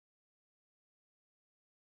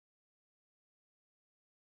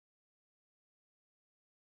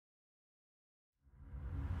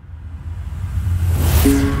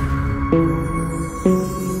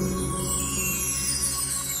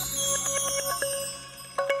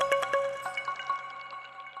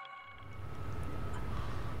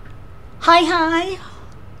Hi.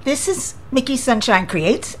 This is Mickey Sunshine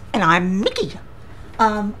Creates, and I'm Mickey.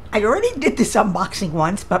 I already did this unboxing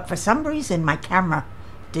once, but for some reason my camera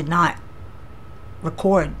did not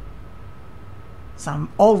record. So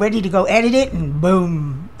I'm all ready to go edit it, and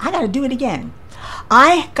boom, I gotta do it again.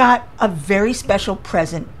 I got a very special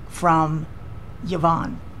present from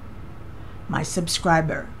Yvonne, my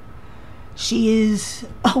subscriber. She is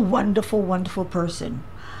a wonderful, wonderful person.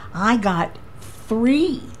 I got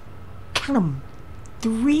three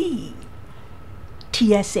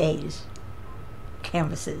TSAs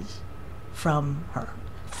canvases from her.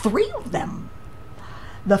 Three of them.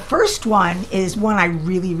 The first one is one I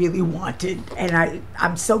really, really wanted, and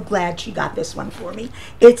I'm so glad she got this one for me.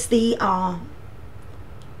 It's the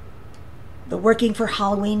Working for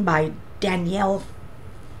Halloween by Danielle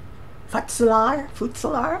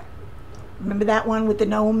Futzelar. Remember that one with the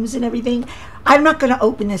gnomes and everything? I'm not going to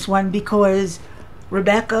open this one because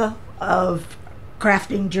Rebecca of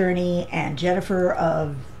Crafting Journey and Jennifer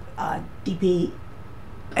of DP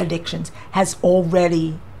Addictions has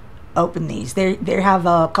already opened these. They have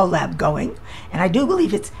a collab going, and I do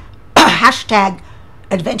believe it's hashtag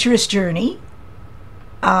Adventurous Journey,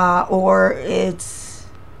 or it's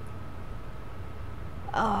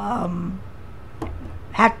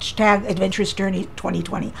hashtag Adventurous Journey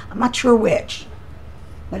 2020. I'm not sure which,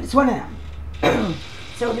 but it's one of them.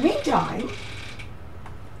 So in the meantime,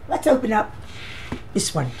 let's open up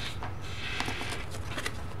this one.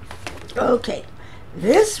 Okay,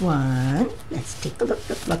 this one, let's take a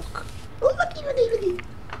look. Oh, looky.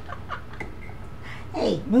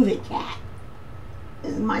 Hey, move it, cat.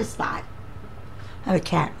 This is my spot. I have a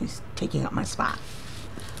cat who's taking up my spot.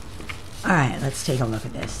 All right, let's take a look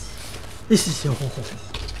at this. This is,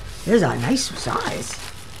 there's a nice size.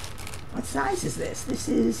 What size is this? This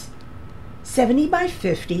is 70 by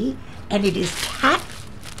 50, and it is cat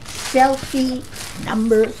selfie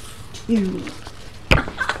number 2.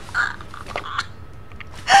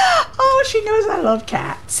 Oh, she knows I love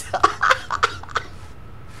cats.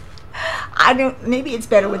 Maybe it's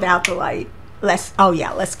better without the light. Less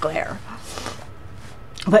glare.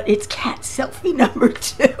 But it's cat selfie number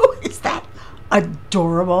 2. Is that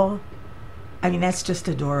adorable? I mean, that's just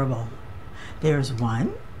adorable. There's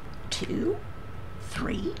 1, 2,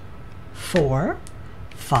 3, 4,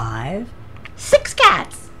 5, 6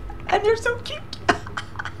 cats. And they're so cute.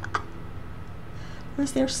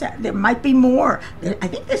 Where's their set? There might be more. I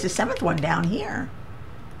think there's a 7th one down here.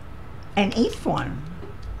 An 8th one.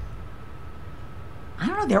 I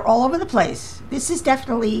don't know. They're all over the place. This is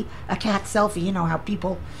definitely a cat selfie. You know how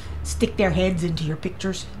people stick their heads into your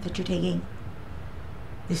pictures that you're taking?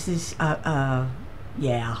 This is,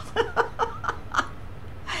 yeah.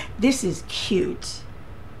 This is cute.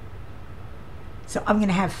 So I'm going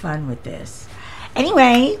to have fun with this.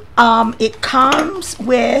 Anyway, it comes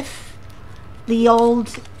with the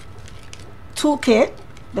old toolkit,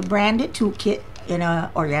 the branded toolkit in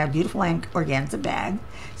a beautiful organza bag.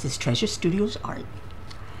 It says Treasure Studios Art.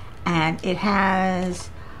 And it has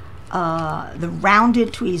the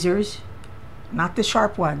rounded tweezers, not the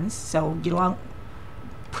sharp ones, so you don't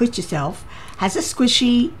push yourself. Has a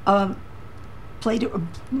squishy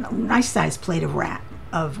nice size plate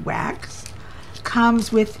of wax.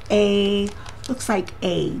 Comes with a, looks like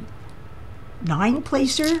a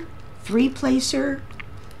 9-placer, 3-placer,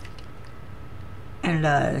 and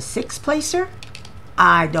a 6-placer.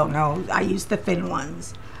 I don't know. I use the thin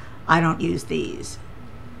ones. I don't use these.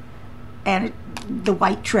 And the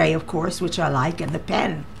white tray, of course, which I like, and the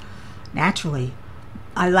pen. Naturally,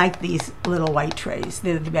 I like these little white trays.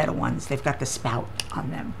 They're the better ones. They've got the spout on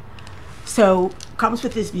them. So, comes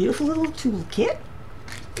with this beautiful little toolkit.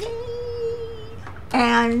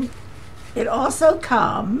 And it also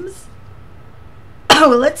comes,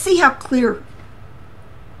 well, let's see how clear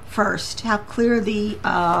first, how clear the,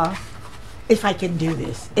 if I can do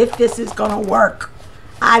this, if this is gonna work.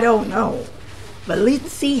 I don't know, but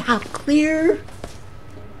let's see how clear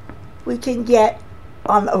we can get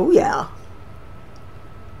on, oh yeah,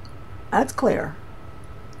 that's clear.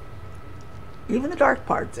 Even the dark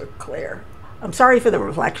parts are clear. I'm sorry for the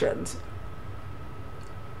reflections,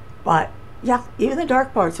 but yeah, even the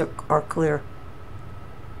dark parts are clear.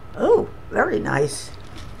 Oh, very nice.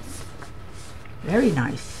 Very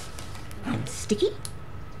nice. And sticky.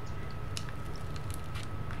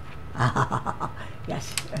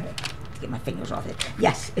 Yes. Let's get my fingers off it.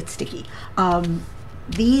 Yes, it's sticky.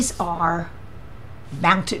 These are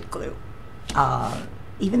mounted glue.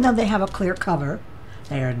 Even though they have a clear cover,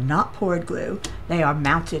 they are not poured glue. They are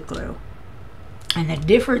mounted glue. And the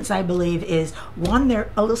difference, I believe, is one,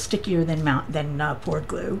 they're a little stickier than poured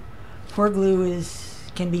glue. Poured glue is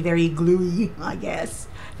can be very gluey, I guess,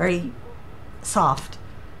 very soft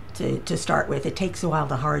to start with. It takes a while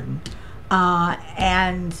to harden.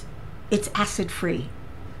 And it's acid-free,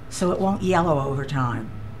 so it won't yellow over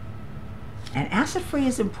time. And acid-free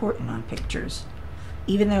is important on pictures,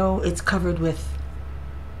 even though it's covered with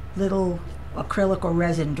little acrylic or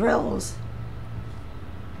resin drills.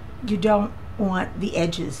 You don't want the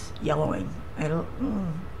edges yellowing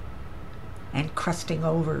and crusting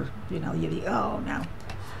over, you know, oh no.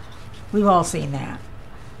 We've all seen that.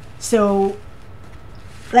 So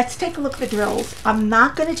let's take a look at the drills. I'm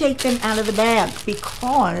not going to take them out of the bag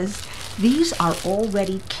because these are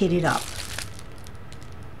already kitted up.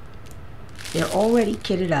 They're already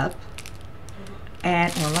kitted up.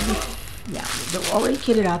 And, well, they're already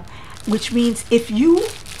kitted up, which means if you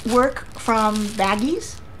work from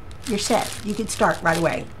baggies, you're set. You can start right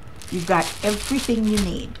away. You've got everything you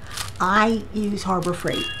need. I use Harbor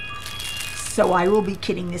Freight, so I will be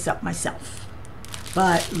kitting this up myself.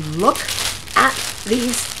 But look at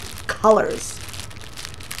these colors.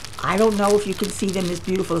 I don't know if you can see them as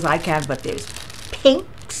beautiful as I can, but there's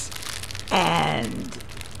pinks and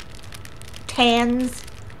tans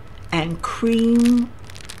and cream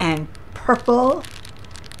and purple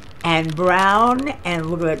and brown and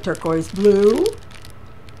look at that turquoise blue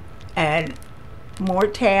and more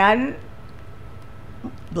tan,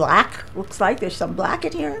 black. Looks like there's some black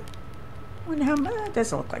in here. Wonder how much. It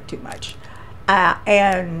doesn't look like too much.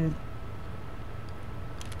 And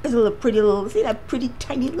there's a little pretty little, see that pretty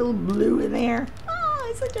tiny little blue in there? Oh,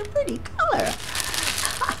 it's such a pretty color.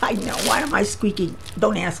 I know, why am I squeaking?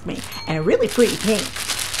 Don't ask me. And a really pretty pink.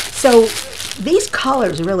 So these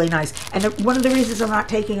colors are really nice. And one of the reasons I'm not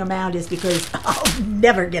taking them out is because I'll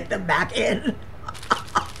never get them back in.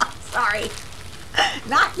 Sorry.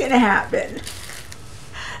 Not gonna happen.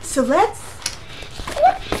 So let's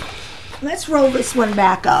roll this one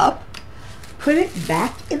back up. Put it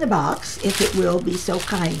back in the box, if it will be so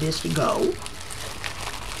kind as to go.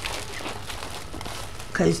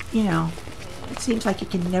 Because, you know, it seems like you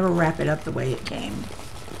can never wrap it up the way it came.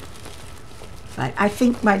 But I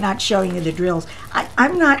think by not showing you the drills,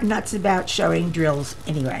 I'm not nuts about showing drills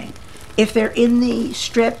anyway. If they're in the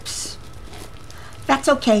strips, that's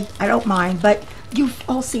okay. I don't mind. But you've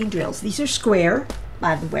all seen drills. These are square,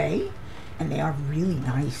 by the way, and they are really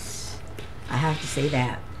nice. I have to say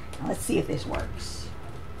that. Now let's see if this works.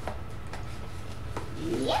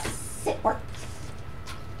 Yes, it works.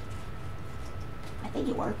 I think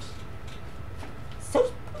it works. It's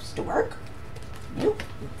supposed to work. Nope,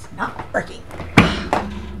 it's not working.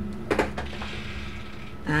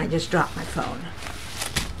 I just dropped my phone.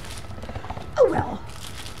 Oh well.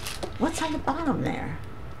 What's on the bottom there?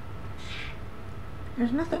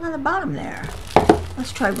 There's nothing on the bottom there.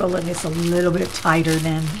 Let's try rolling this a little bit tighter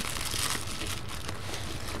then.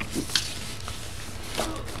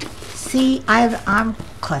 See, I'm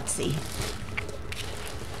klutzy.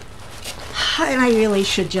 And I really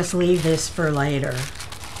should just leave this for later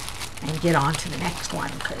and get on to the next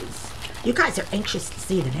one because you guys are anxious to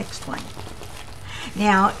see the next one.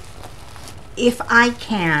 Now, if I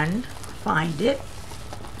can find it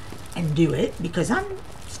and do it, because I'm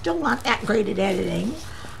still not that great at editing,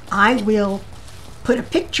 I will put a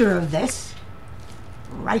picture of this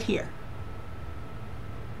right here.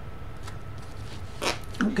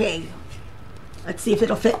 Okay, let's see if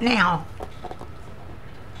it'll fit now.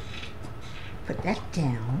 Put that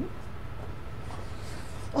down.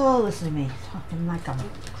 Oh, listen to me, talking like I'm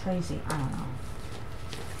crazy. I don't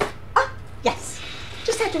know. Ah, yes.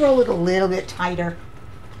 Just have to roll it a little bit tighter.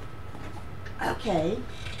 Okay.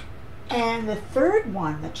 And the third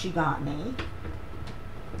one that she got me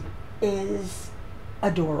is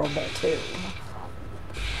adorable too.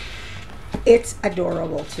 It's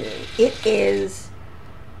adorable too. It is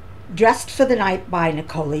Dressed for the Night by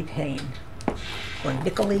Nicole Payne. Or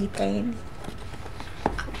Nicole Payne.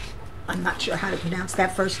 I'm not sure how to pronounce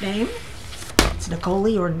that first name. It's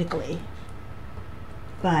Nicole or Nicole.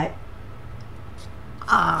 But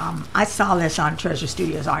I saw this on Treasure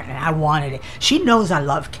Studios Art and I wanted it. She knows I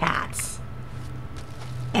love cats.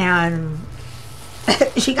 And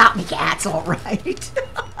she got me cats all right.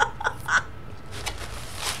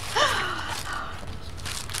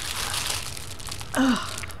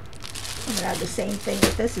 Oh, I'm gonna have the same thing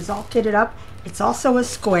with this. It's all kitted up. It's also a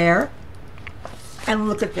square. And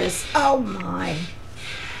look at this. Oh my.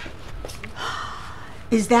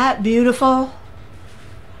 Is that beautiful?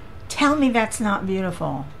 Tell me that's not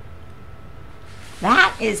beautiful.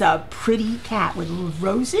 That is a pretty cat with little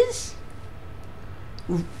roses.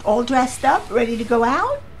 All dressed up, ready to go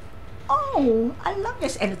out. Oh, I love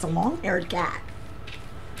this. And it's a long-haired cat.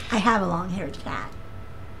 I have a long-haired cat.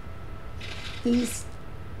 He's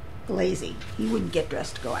lazy. He wouldn't get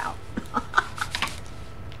dressed to go out.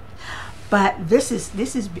 But this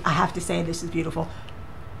is, I have to say, this is beautiful.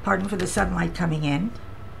 Pardon for the sunlight coming in.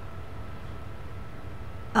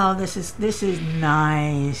 Oh, this is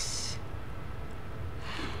nice.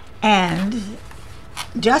 And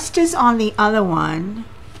just as on the other one,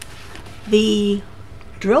 the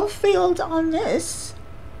drill field on this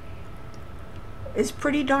is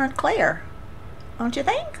pretty darn clear, don't you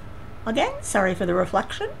think? Again, sorry for the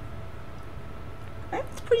reflection.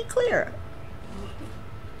 It's pretty clear.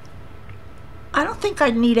 I don't think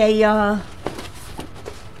I'd need a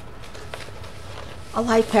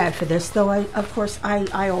light pad for this, though. Of course,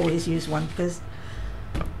 I always use one because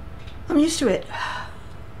I'm used to it.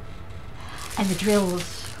 And the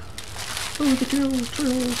drills. Oh, the drills.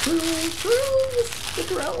 The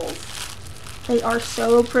drills. They are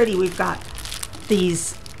so pretty. We've got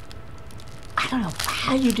these, I don't know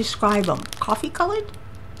how you describe them. Coffee colored?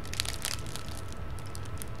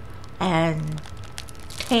 And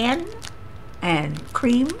tan and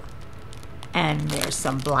cream. And there's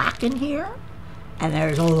some black in here. And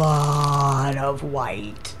there's a lot of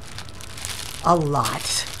white. A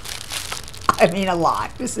lot. I mean a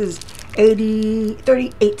lot. This is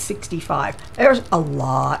 38.65. There's a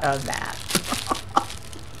lot of that.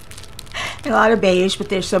 A lot of beige, but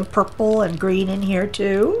there's some purple and green in here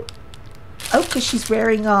too. Oh, because she's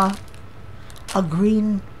wearing a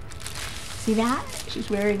green. See that? She's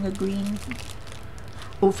wearing a green.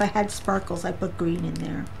 Oh, if I had sparkles, I put green in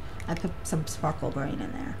there. I put some sparkle green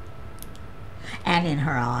in there. And in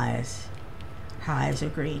her eyes. Her eyes are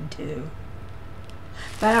green too.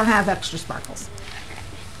 But I don't have extra sparkles.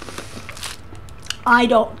 I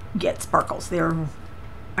don't get sparkles. I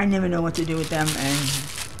never know what to do with them. And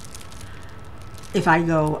if I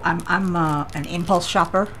go, I'm an impulse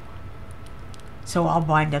shopper. So I'll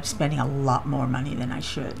wind up spending a lot more money than I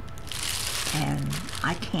should. And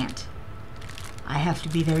I can't. I have to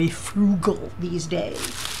be very frugal these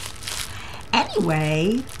days.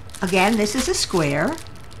 Anyway, again, this is a square.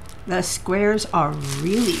 The squares are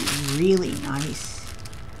really, really nice.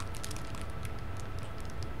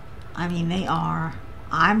 I mean, they are.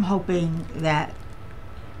 I'm hoping that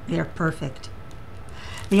they're perfect.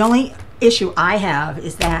 The only issue I have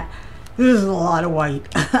is that there's a lot of white.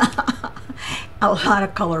 A lot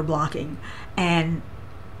of color blocking. And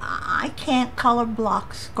I can't color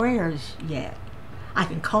block squares yet. I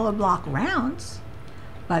can color block rounds,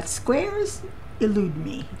 but squares elude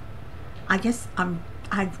me. I guess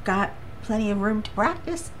I've got plenty of room to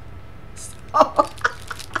practice. So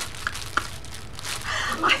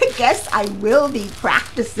I guess I will be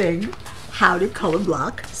practicing how to color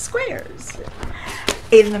block squares.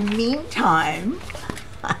 In the meantime,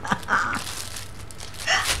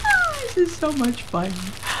 this is so much fun.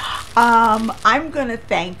 I'm gonna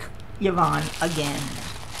thank Yvonne again.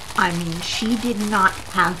 I mean, she did not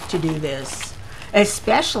have to do this,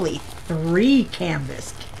 especially three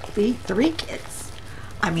kits.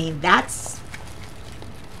 I mean, that's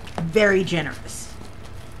very generous.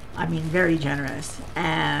 I mean, very generous.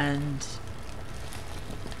 And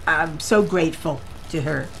I'm so grateful to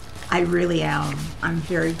her. I really am. I'm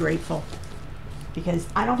very grateful because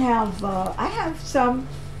I don't have, I have some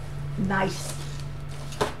nice,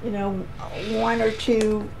 you know, one or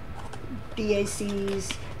two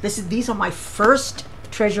DACs. These are my first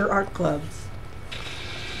treasure art clubs.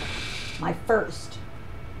 My first.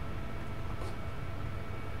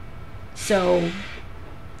 So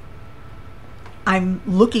I'm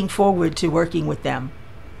looking forward to working with them.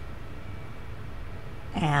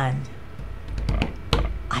 And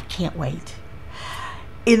I can't wait.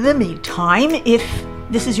 In the meantime, if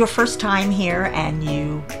this is your first time here and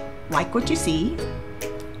you like what you see,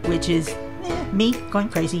 which is me going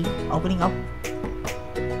crazy, opening up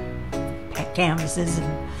canvases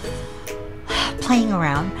and playing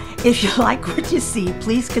around. If you like what you see,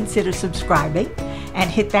 please consider subscribing and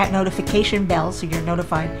hit that notification bell so you're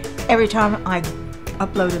notified every time I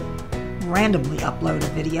randomly upload a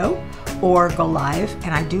video or go live.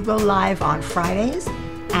 And I do go live on Fridays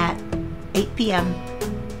at 8 p.m.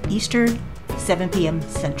 Eastern, 7 p.m.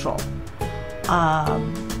 Central.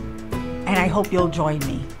 And I hope you'll join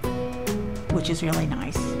me, which is really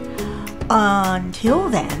nice. Until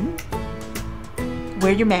then,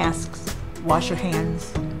 wear your masks, wash your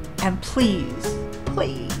hands, and please,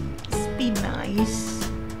 please be nice.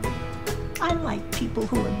 I like people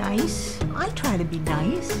who are nice. I try to be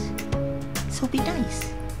nice, so be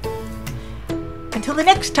nice. Until the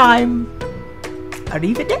next time,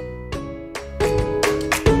 arrivederci.